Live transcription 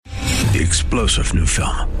The explosive new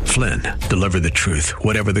film, Flynn, deliver the truth,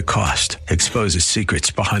 whatever the cost, exposes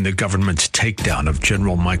secrets behind the government's takedown of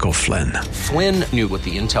General Michael Flynn. Flynn knew what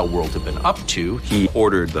the intel world had been up to. He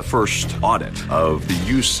ordered the first audit of the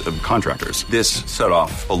use of contractors. This set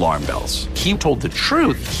off alarm bells. He told the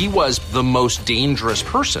truth. He was the most dangerous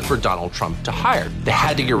person for Donald Trump to hire. They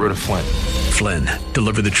had to get rid of Flynn. Flynn,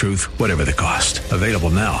 deliver the truth, whatever the cost. Available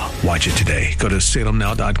now. Watch it today. Go to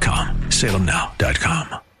salemnow.com.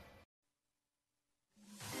 salemnow.com.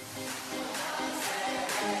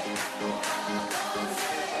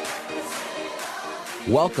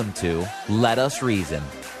 Welcome to Let Us Reason,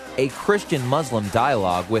 a Christian-Muslim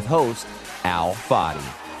dialogue with host Al Fadi.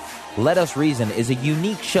 Let Us Reason is a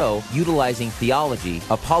unique show utilizing theology,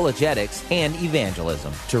 apologetics, and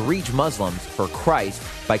evangelism to reach Muslims for Christ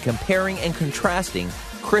by comparing and contrasting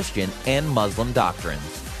Christian and Muslim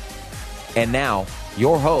doctrines. And now,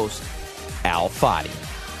 your host, Al Fadi.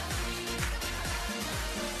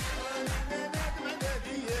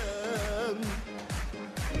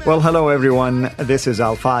 Well, hello everyone. This is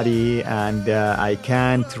Al Fadi, and I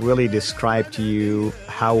can't really describe to you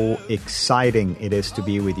how exciting it is to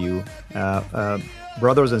be with you.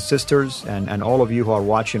 Brothers and sisters, and all of you who are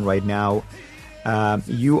watching right now,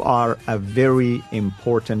 you are a very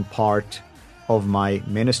important part of my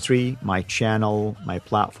ministry, my channel, my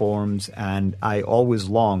platforms, and I always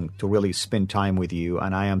long to really spend time with you.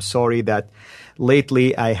 And I am sorry that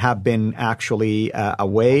lately I have been actually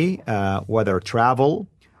away, whether travel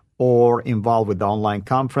or involved with the online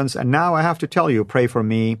conference. And now I have to tell you, pray for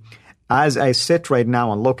me. As I sit right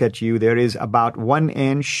now and look at you, there is about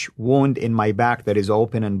 1-inch wound in my back that is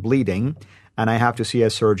open and bleeding, and I have to see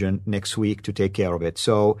a surgeon next week to take care of it.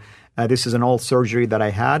 So this is an old surgery that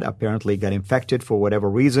I had, apparently got infected for whatever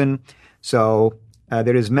reason. So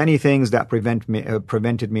there is many things that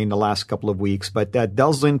prevented me in the last couple of weeks, but that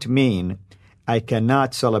doesn't mean I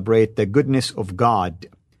cannot celebrate the goodness of God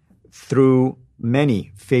through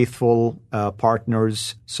many faithful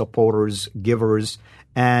partners, supporters, givers,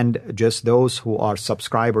 and just those who are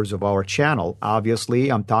subscribers of our channel. Obviously,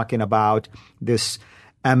 I'm talking about this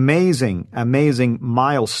amazing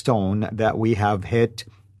milestone that we have hit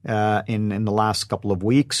in the last couple of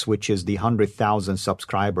weeks, which is the 100,000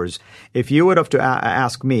 subscribers. If you would have to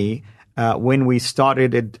ask me when we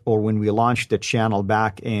started it or when we launched the channel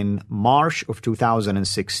back in March of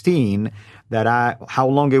 2016, how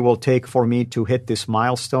long it will take for me to hit this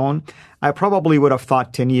milestone, I probably would have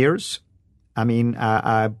thought 10 years. I mean,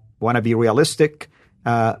 I want to be realistic.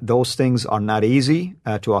 Those things are not easy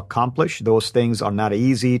to accomplish. Those things are not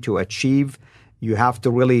easy to achieve. You have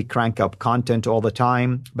to really crank up content all the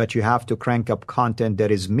time, but you have to crank up content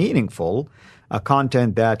that is meaningful, a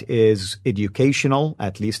content that is educational.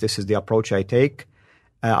 At least this is the approach I take.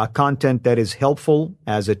 A content that is helpful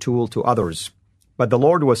as a tool to others. But the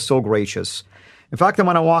Lord was so gracious. In fact, I'm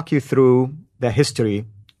going to walk you through the history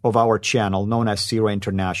of our channel known as CIRA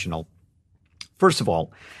International. First of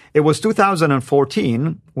all, it was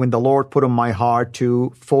 2014 when the Lord put on my heart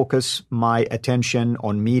to focus my attention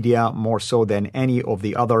on media more so than any of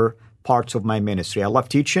the other parts of my ministry. I love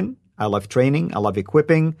teaching. I love training. I love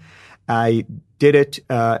equipping. I did it,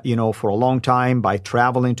 for a long time by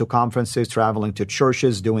traveling to conferences, traveling to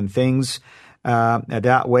churches, doing things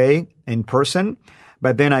that way in person.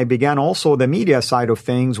 But then I began also the media side of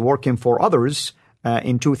things, working for others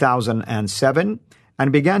in 2007,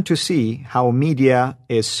 and began to see how media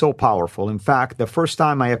is so powerful. In fact, the first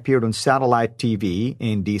time I appeared on satellite TV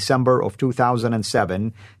in December of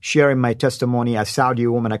 2007, sharing my testimony, a Saudi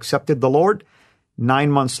woman accepted the Lord.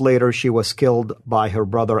 9 months later, she was killed by her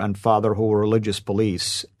brother and father, who were religious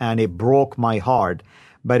police, and it broke my heart.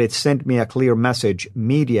 But it sent me a clear message.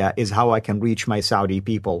 Media is how I can reach my Saudi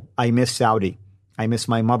people. I miss Saudi. I miss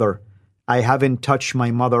my mother. I haven't touched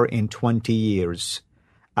my mother in 20 years.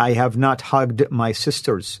 I have not hugged my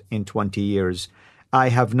sisters in 20 years. I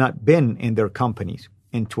have not been in their companies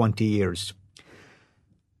in 20 years.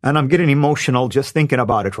 And I'm getting emotional just thinking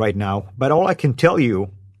about it right now. But all I can tell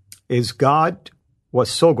you is God was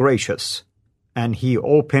so gracious, and He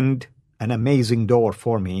opened an amazing door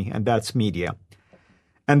for me, and that's media.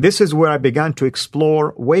 And this is where I began to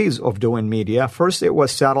explore ways of doing media. First, it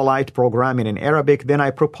was satellite programming in Arabic. Then I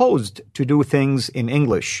proposed to do things in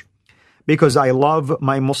English because I love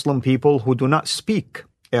my Muslim people who do not speak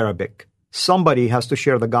Arabic. Somebody has to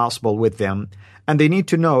share the gospel with them, and they need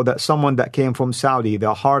to know that someone that came from Saudi,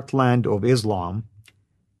 the heartland of Islam,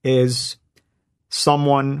 is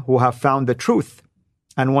someone who have found the truth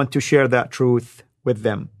and want to share that truth with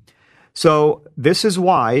them. So this is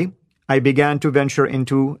why I began to venture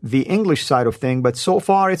into the English side of things, but so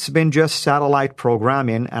far it's been just satellite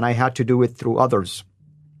programming, and I had to do it through others.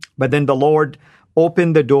 But then the Lord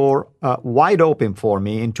opened the door wide open for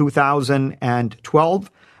me in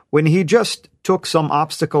 2012 when He just took some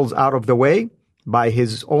obstacles out of the way by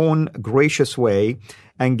His own gracious way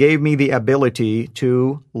and gave me the ability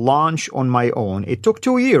to launch on my own. It took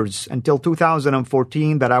 2 years until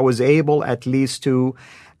 2014 that I was able at least to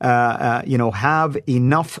have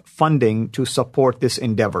enough funding to support this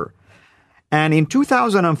endeavor. And in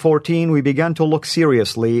 2014, we began to look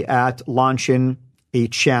seriously at launching a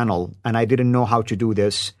channel, and I didn't know how to do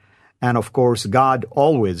this. And of course, God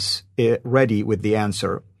always ready with the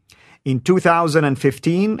answer. In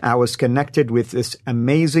 2015, I was connected with this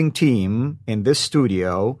amazing team in this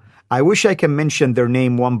studio. I wish I can mention their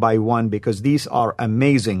name one by one because these are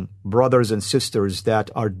amazing brothers and sisters that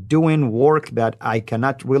are doing work that I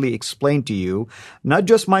cannot really explain to you. Not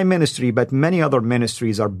just my ministry, but many other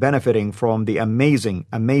ministries are benefiting from the amazing,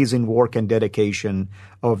 amazing work and dedication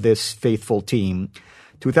of this faithful team.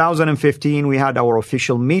 2015, we had our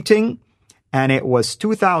official meeting, and it was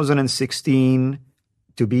 2016,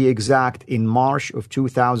 to be exact, in March of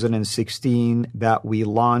 2016, that we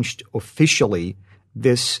launched officially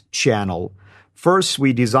this channel. First,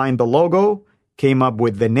 we designed the logo, came up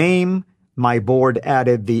with the name. My board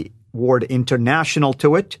added the word international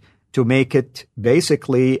to it to make it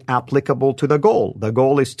basically applicable to the goal. The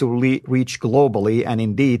goal is to reach globally, and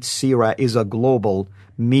indeed, CIRA is a global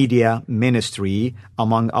media ministry,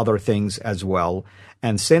 among other things as well.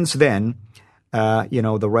 And since then,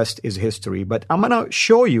 the rest is history. But I'm going to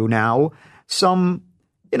show you now some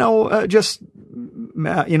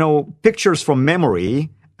pictures from memory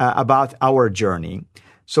about our journey.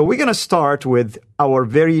 So we're going to start with our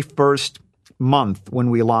very first month when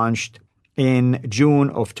we launched in June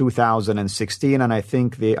of 2016, and I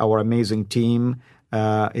think our amazing team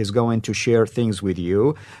is going to share things with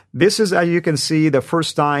you. This is, as you can see, the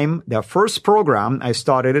first program I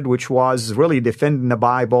started it, which was really defending the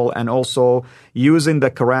Bible and also using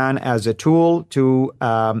the Quran as a tool to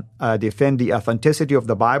defend the authenticity of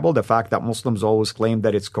the Bible, the fact that Muslims always claim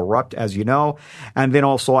that it's corrupt, as you know. And then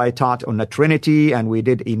also I taught on the Trinity, and we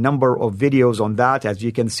did a number of videos on that. As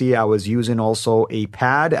you can see, I was using also a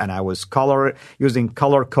pad, and I was using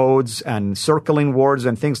color codes and circling words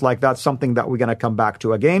and things like that, something that we're going to come back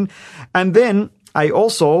to again. And then I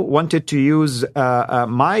also wanted to use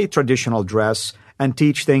my traditional dress and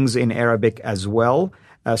teach things in Arabic as well.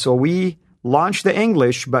 So we launched the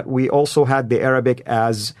English, but we also had the Arabic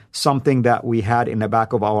as something that we had in the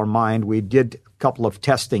back of our mind. We did a couple of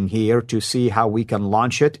testing here to see how we can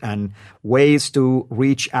launch it and ways to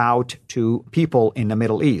reach out to people in the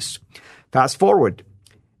Middle East. Fast forward.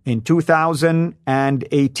 In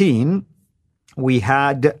 2018, we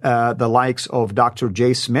had the likes of Dr.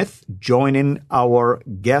 Jay Smith joining our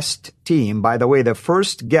guest team. By the way, the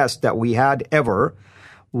first guest that we had ever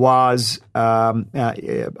was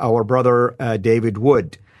our brother David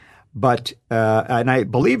Wood. But and I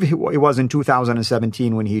believe it was in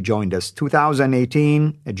 2017 when he joined us.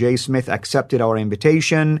 2018, Jay Smith accepted our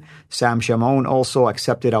invitation. Sam Shamoun also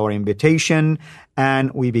accepted our invitation.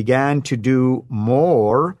 And we began to do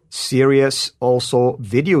more serious also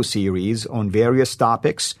video series on various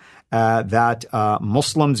topics that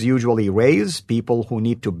Muslims usually raise. People who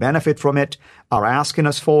need to benefit from it are asking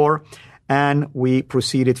us for. And we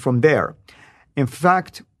proceeded from there. In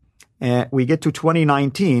fact, we get to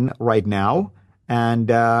 2019 right now, and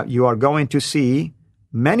you are going to see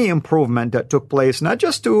many improvements that took place, not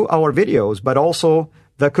just to our videos, but also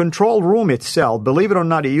the control room itself. Believe it or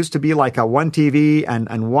not, it used to be like a one TV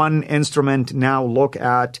and one instrument. Now look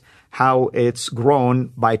at how it's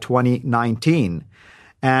grown by 2019.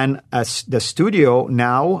 And as the studio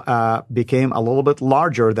now became a little bit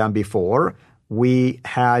larger than before, we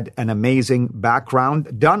had an amazing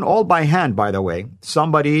background, done all by hand, by the way.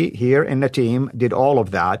 Somebody here in the team did all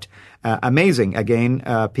of that. Amazing. Again,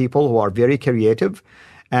 people who are very creative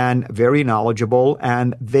and very knowledgeable,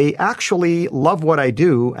 and they actually love what I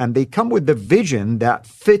do, and they come with the vision that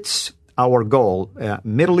fits our goal.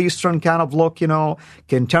 Middle Eastern kind of look,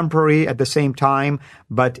 contemporary at the same time,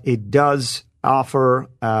 but it does offer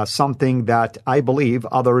something that I believe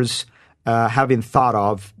others haven't thought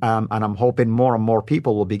of, and I'm hoping more and more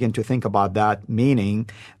people will begin to think about that, meaning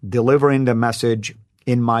delivering the message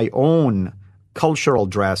in my own cultural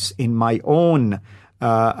dress, in my own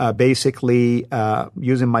basically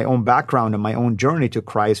using my own background and my own journey to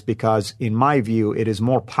Christ, because in my view, it is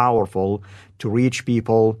more powerful to reach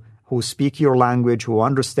people who speak your language, who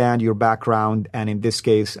understand your background, and in this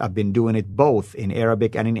case, I've been doing it both in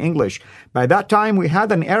Arabic and in English. By that time, we had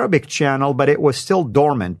an Arabic channel, but it was still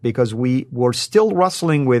dormant because we were still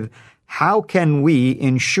wrestling with how can we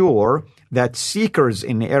ensure that seekers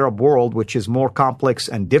in the Arab world, which is more complex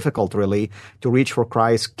and difficult really to reach for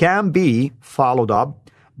Christ, can be followed up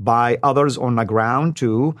by others on the ground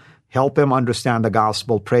to help them understand the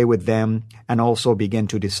gospel, pray with them, and also begin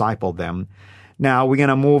to disciple them. Now, we're going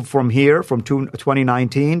to move from here, from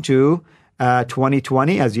 2019 to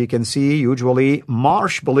 2020. As you can see, usually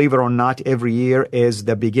March, believe it or not, every year is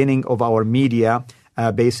the beginning of our media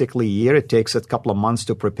basically year. It takes a couple of months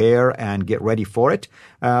to prepare and get ready for it.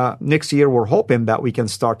 Next year, we're hoping that we can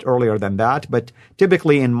start earlier than that. But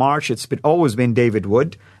typically in March, it's always been David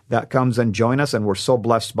Wood that comes and join us. And we're so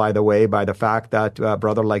blessed, by the way, by the fact that a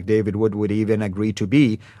brother like David Wood would even agree to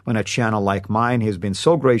be on a channel like mine. He's been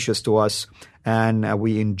so gracious to us. And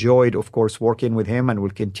we enjoyed, of course, working with him and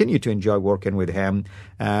will continue to enjoy working with him.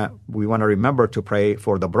 We want to remember to pray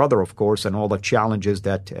for the brother, of course, and all the challenges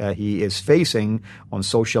that he is facing on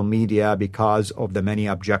social media because of the many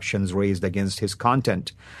objections raised against his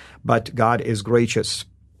content. But God is gracious,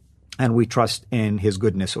 and we trust in his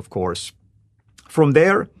goodness, of course. From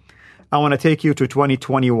there, I want to take you to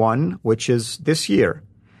 2021, which is this year.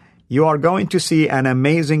 You are going to see an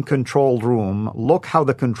amazing control room. Look how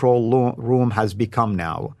the control room has become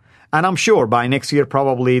now. And I'm sure by next year,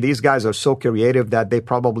 probably these guys are so creative that they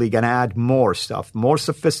probably going to add more stuff, more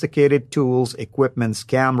sophisticated tools, equipments,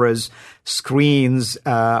 cameras, screens,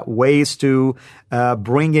 ways to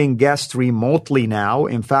bring in guests remotely now.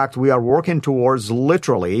 In fact, we are working towards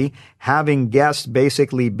literally having guests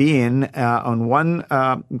basically being on one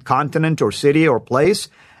continent or city or place.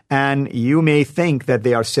 And you may think that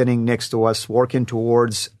they are sitting next to us working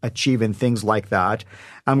towards achieving things like that.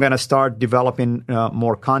 I'm going to start developing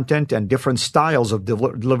more content and different styles of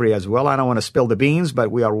delivery as well. I don't want to spill the beans,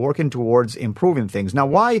 but we are working towards improving things. Now,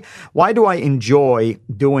 why do I enjoy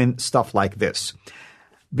doing stuff like this?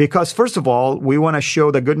 Because first of all, we want to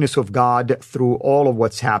show the goodness of God through all of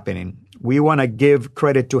what's happening. We want to give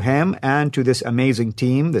credit to him and to this amazing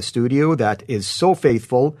team, the studio that is so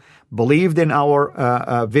faithful, believed in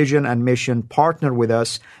our vision and mission, partnered with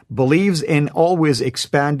us, believes in always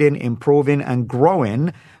expanding, improving, and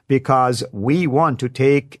growing because we want to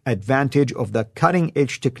take advantage of the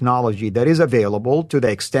cutting-edge technology that is available to the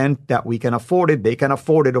extent that we can afford it. They can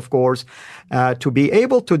afford it, of course, to be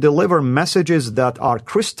able to deliver messages that are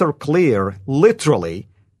crystal clear, literally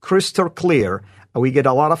crystal clear. We get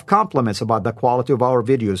a lot of compliments about the quality of our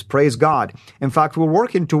videos. Praise God. In fact, we're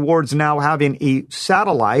working towards now having a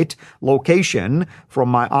satellite location from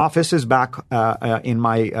my offices back in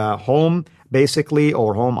my home, basically,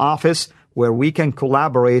 or home office, where we can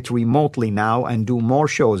collaborate remotely now and do more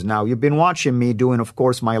shows. Now, you've been watching me doing, of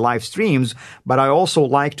course, my live streams, but I also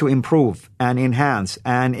like to improve and enhance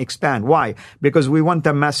and expand. Why? Because we want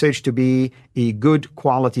the message to be a good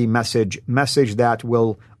quality message that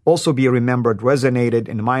will also be remembered, resonated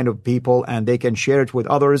in the mind of people, and they can share it with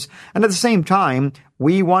others. And at the same time,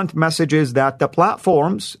 we want messages that the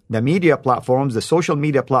platforms, the media platforms, the social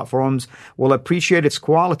media platforms will appreciate its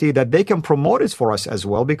quality, that they can promote it for us as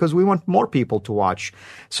well, because we want more people to watch.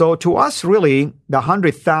 So to us, really, the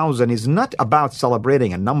 100,000 is not about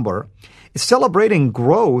celebrating a number. It's celebrating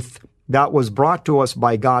growth that was brought to us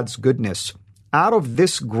by God's goodness. Out of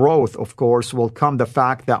this growth, of course, will come the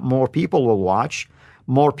fact that more people will watch,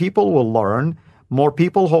 more people will learn, more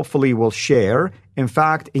people hopefully will share. In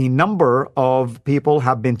fact, a number of people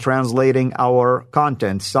have been translating our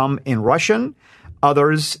content, some in Russian,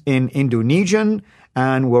 others in Indonesian,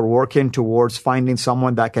 and we're working towards finding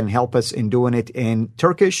someone that can help us in doing it in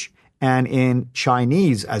Turkish and in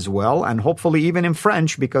Chinese as well, and hopefully even in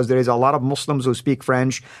French, because there is a lot of Muslims who speak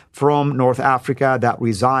French from North Africa that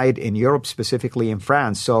reside in Europe, specifically in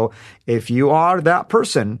France. So if you are that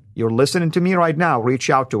person, you're listening to me right now, reach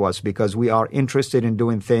out to us because we are interested in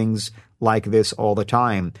doing things like this all the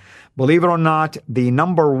time. Believe it or not, the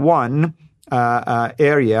number one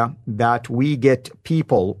area that we get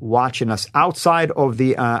people watching us outside of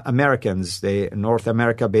the Americans, the North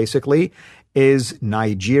America basically, is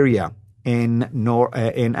Nigeria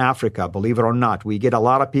in Africa. Believe it or not, we get a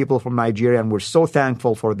lot of people from Nigeria, and we're so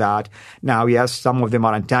thankful for that. Now, yes, some of them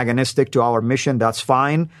are antagonistic to our mission. That's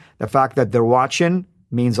fine. The fact that they're watching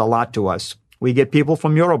means a lot to us. We get people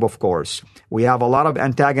from Europe, of course. We have a lot of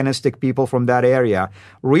antagonistic people from that area.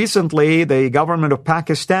 Recently, the government of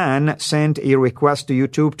Pakistan sent a request to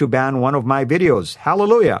YouTube to ban one of my videos.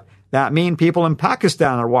 Hallelujah. That means people in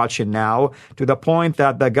Pakistan are watching now, to the point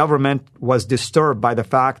that the government was disturbed by the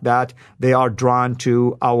fact that they are drawn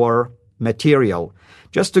to our material.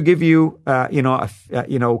 Just to give you,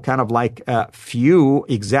 kind of like a few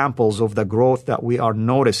examples of the growth that we are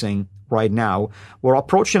noticing right now. We're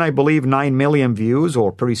approaching, I believe, 9 million views,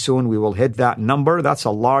 or pretty soon we will hit that number. That's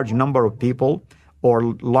a large number of people,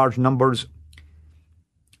 or large numbers.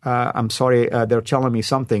 I'm sorry, they're telling me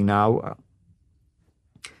something now.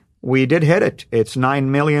 We did hit it. It's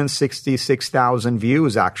 9,066,000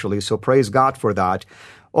 views, actually. So praise God for that.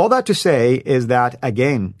 All that to say is that,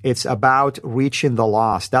 again, it's about reaching the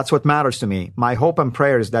lost. That's what matters to me. My hope and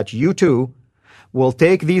prayer is that you too will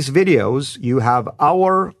take these videos. You have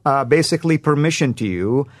our basically permission to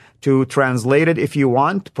you to translate it if you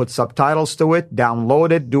want, put subtitles to it,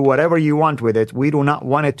 download it, do whatever you want with it. We do not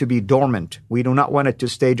want it to be dormant. We do not want it to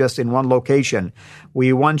stay just in one location.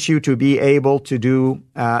 We want you to be able to do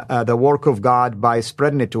the work of God by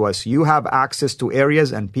spreading it to us. You have access to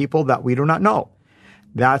areas and people that we do not know.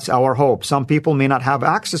 That's our hope. Some people may not have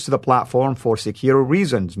access to the platform for secure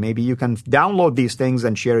reasons. Maybe you can download these things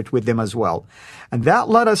and share it with them as well. And that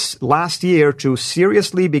led us last year to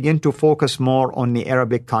seriously begin to focus more on the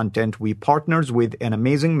Arabic content. We partnered with an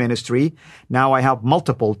amazing ministry. Now I have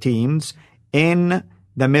multiple teams in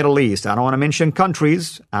the Middle East. I don't want to mention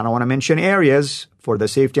countries. I don't want to mention areas for the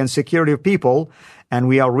safety and security of people. And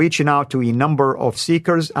we are reaching out to a number of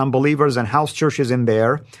seekers, unbelievers, and house churches in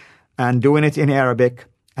there, and doing it in Arabic,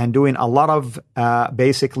 and doing a lot of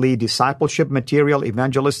basically discipleship material,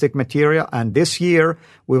 evangelistic material. And this year,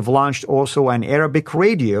 we've launched also an Arabic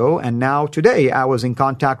radio. And now today, I was in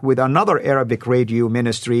contact with another Arabic radio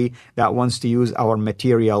ministry that wants to use our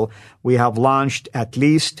material. We have launched at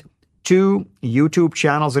least 2 YouTube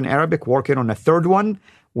channels in Arabic, working on a third one.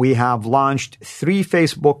 We have launched 3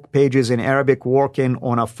 Facebook pages in Arabic, working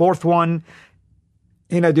on a 4th one,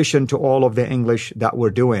 in addition to all of the English that we're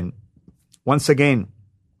doing. Once again,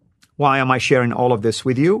 why am I sharing all of this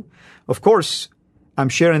with you? Of course, I'm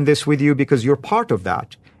sharing this with you because you're part of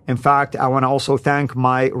that. In fact, I want to also thank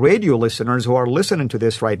my radio listeners who are listening to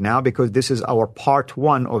this right now, because this is our part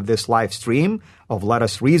 1 of this live stream of Let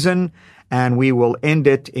Us Reason, and we will end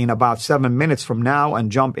it in about 7 minutes from now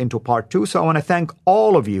and jump into part 2. So I want to thank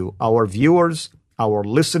all of you, our viewers, our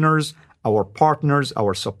listeners, our partners,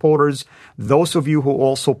 our supporters, those of you who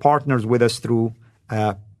also partners with us through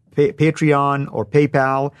Patreon or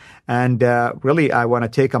PayPal. And really, I want to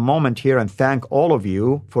take a moment here and thank all of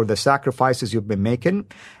you for the sacrifices you've been making.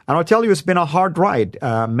 And I'll tell you, it's been a hard ride.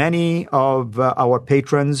 Many of our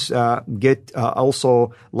patrons get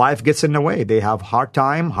also, life gets in the way. They have hard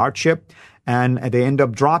time, hardship, and they end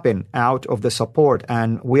up dropping out of the support.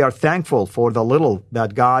 And we are thankful for the little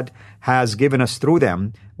that God has given us through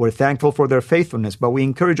them. We're thankful for their faithfulness, but we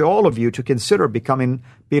encourage all of you to consider becoming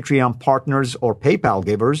Patreon partners or PayPal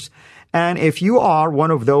givers. And if you are one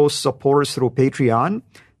of those supporters through Patreon,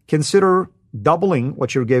 consider doubling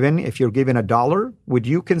what you're giving. If you're giving $1, would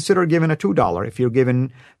you consider giving a $2? If you're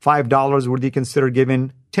giving $5, would you consider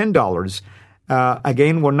giving $10?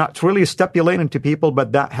 Again, we're not really stipulating to people,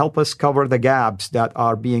 but that help us cover the gaps that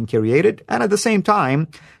are being created. And at the same time,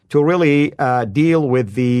 to really deal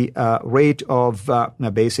with the rate of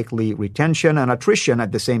basically retention and attrition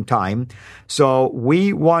at the same time. So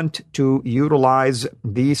we want to utilize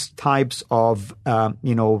these types of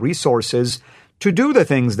resources to do the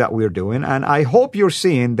things that we're doing. And I hope you're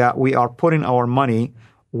seeing that we are putting our money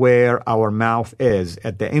where our mouth is.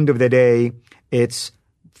 At the end of the day, it's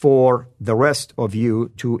for the rest of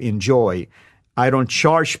you to enjoy. I don't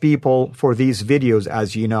charge people for these videos,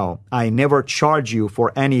 as you know. I never charge you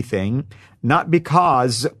for anything, not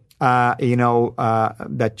because,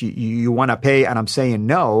 that you want to pay and I'm saying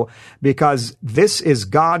no, because this is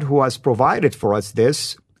God who has provided for us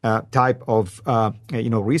this type of,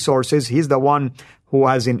 resources. He's the one who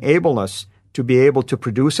has enabled us to be able to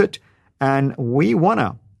produce it, and we want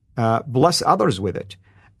to bless others with it.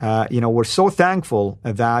 We're so thankful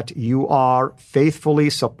that you are faithfully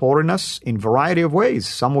supporting us in a variety of ways.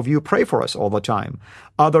 Some of you pray for us all the time.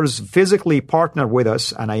 Others physically partner with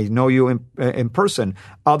us, and I know you in person.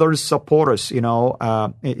 Others support us.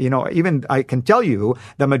 Even I can tell you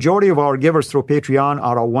the majority of our givers through Patreon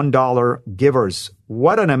are $1 givers.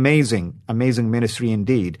 What an amazing, amazing ministry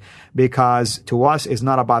indeed. Because to us, it's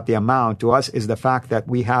not about the amount. To us, is the fact that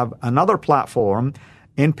we have another platform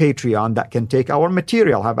in Patreon that can take our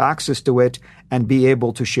material, have access to it, and be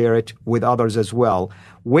able to share it with others as well.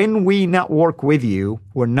 When we network with you,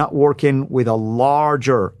 we're networking with a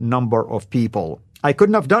larger number of people. I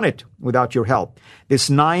couldn't have done it without your help. This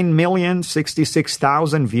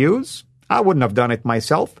 9,066,000 views, I wouldn't have done it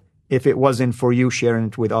myself. if it wasn't for you sharing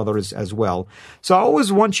it with others as well. So I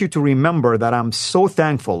always want you to remember that I'm so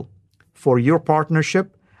thankful for your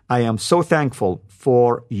partnership. I am so thankful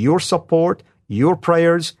for your support, your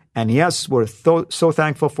prayers, and yes, we're so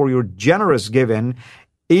thankful for your generous giving.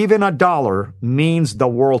 Even $1 means the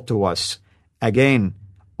world to us. Again,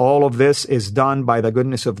 all of this is done by the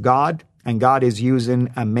goodness of God, and God is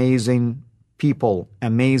using amazing people,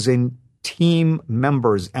 amazing team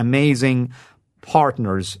members, amazing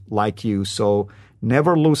partners like you. So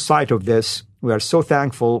never lose sight of this. We are so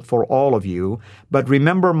thankful for all of you. But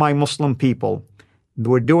remember, my Muslim people,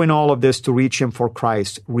 we're doing all of this to reach Him for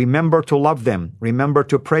Christ. Remember to love them. Remember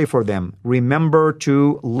to pray for them. Remember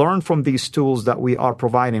to learn from these tools that we are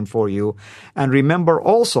providing for you. And remember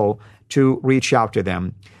also to reach out to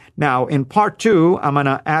them. Now, in part 2, I'm going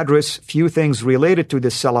to address a few things related to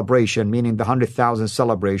this celebration, meaning the 100,000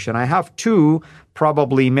 celebration. I have 2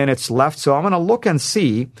 probably minutes left, so I'm going to look and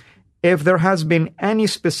see if there has been any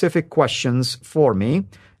specific questions for me.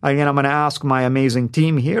 Again, I'm going to ask my amazing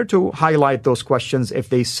team here to highlight those questions if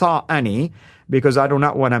they saw any, because I do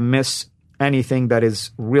not want to miss anything that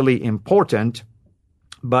is really important.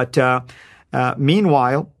 But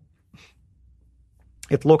meanwhile,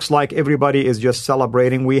 it looks like everybody is just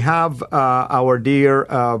celebrating. We have our dear,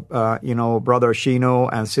 Brother Shino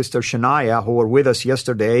and Sister Shania, who were with us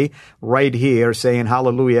yesterday, right here saying,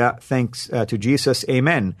 hallelujah, thanks to Jesus,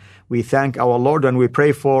 amen. We thank our Lord and we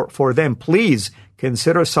pray for them. Please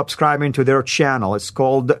consider subscribing to their channel. It's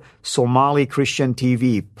called Somali Christian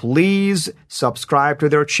TV. Please subscribe to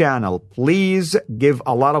their channel. Please give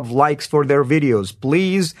a lot of likes for their videos.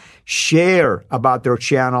 Please share about their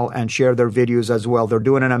channel and share their videos as well. They're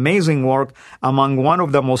doing an amazing work among one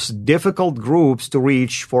of the most difficult groups to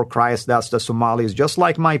reach for Christ. That's the Somalis. Just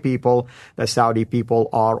like my people, the Saudi people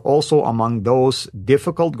are also among those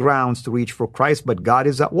difficult grounds to reach for Christ. But God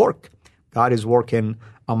is at work. God is working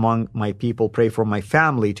among my people. Pray for my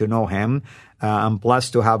family to know Him. I'm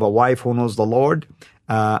blessed to have a wife who knows the Lord,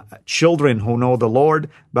 children who know the Lord,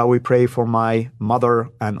 but we pray for my mother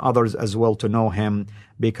and others as well to know Him,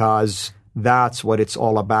 because that's what it's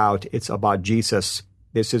all about. It's about Jesus.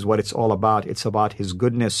 This is what it's all about. It's about His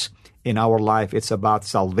goodness in our life. It's about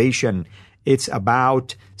salvation. It's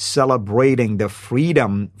about celebrating the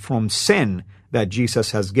freedom from sin that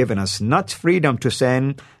Jesus has given us. Not freedom to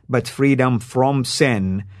sin, but freedom from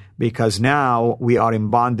sin, because now we are in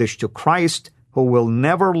bondage to Christ, who will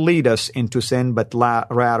never lead us into sin, but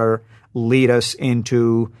rather lead us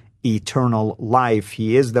into eternal life.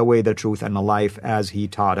 He is the way, the truth, and the life, as He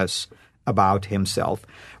taught us about Himself.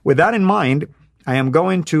 With that in mind, I am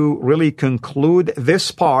going to really conclude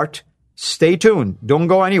this part. Stay tuned. Don't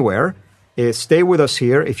go anywhere. Stay with us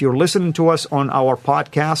here. If you're listening to us on our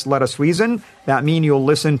podcast, Let Us Reason, that means you'll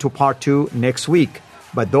listen to part 2 next week.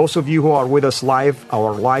 But those of you who are with us live,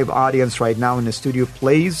 our live audience right now in the studio,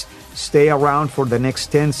 please stay around for the next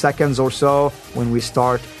 10 seconds or so when we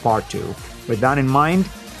start part 2. With that in mind,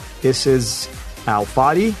 this is Al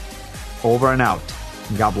Fadi, over and out.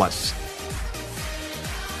 God bless.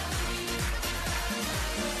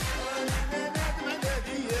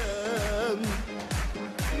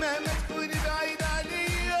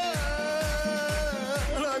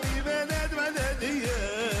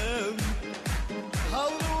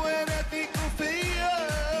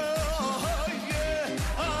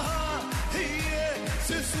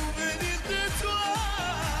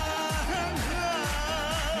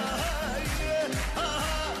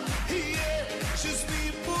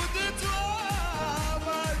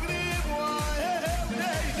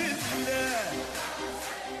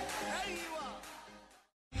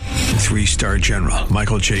 Three-star General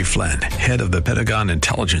Michael J. Flynn, head of the Pentagon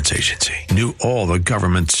Intelligence Agency, knew all the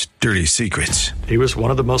government's dirty secrets. He was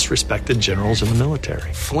one of the most respected generals in the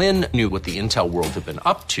military. Flynn knew what the intel world had been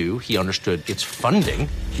up to. He understood its funding.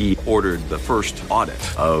 He ordered the first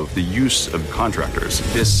audit of the use of contractors.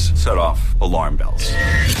 This set off alarm bells.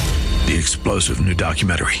 The explosive new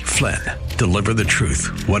documentary, Flynn, Deliver the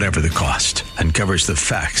Truth, Whatever the Cost, uncovers the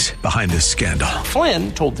facts behind this scandal.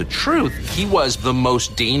 Flynn told the truth. He was the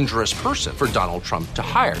most dangerous person for Donald Trump to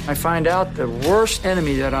hire. I find out the worst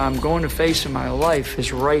enemy that I'm going to face in my life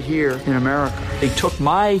is right here in America. They took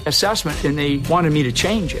my assessment and they wanted me to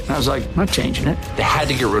change it. And I was like, I'm not changing it. They had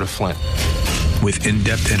to get rid of Flynn. With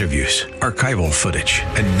in-depth interviews, archival footage,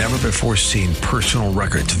 and never-before-seen personal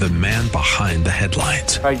records of the man behind the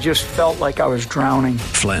headlines. I just felt like I was drowning.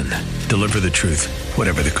 Flynn, Deliver the Truth,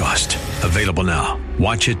 Whatever the Cost. Available now.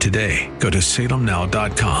 Watch it today. Go to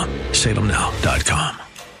salemnow.com. salemnow.com.